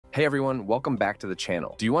Hey everyone, welcome back to the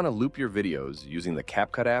channel. Do you want to loop your videos using the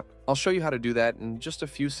CapCut app? I'll show you how to do that in just a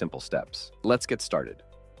few simple steps. Let's get started.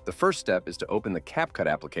 The first step is to open the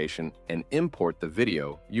CapCut application and import the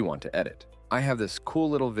video you want to edit. I have this cool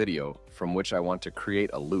little video from which I want to create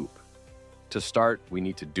a loop. To start, we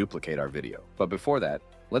need to duplicate our video. But before that,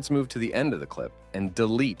 let's move to the end of the clip and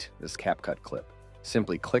delete this CapCut clip.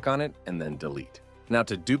 Simply click on it and then delete. Now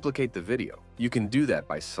to duplicate the video, you can do that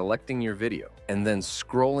by selecting your video and then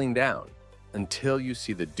scrolling down until you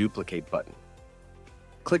see the duplicate button.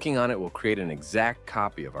 Clicking on it will create an exact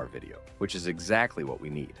copy of our video, which is exactly what we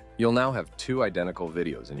need. You'll now have two identical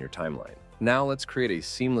videos in your timeline. Now let's create a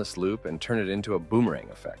seamless loop and turn it into a boomerang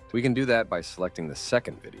effect. We can do that by selecting the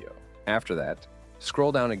second video. After that,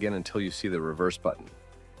 scroll down again until you see the reverse button.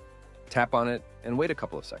 Tap on it and wait a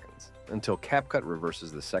couple of seconds until CapCut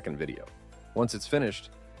reverses the second video. Once it's finished,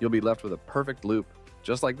 you'll be left with a perfect loop,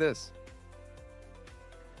 just like this.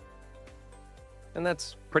 And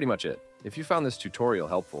that's pretty much it. If you found this tutorial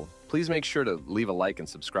helpful, please make sure to leave a like and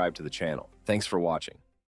subscribe to the channel. Thanks for watching.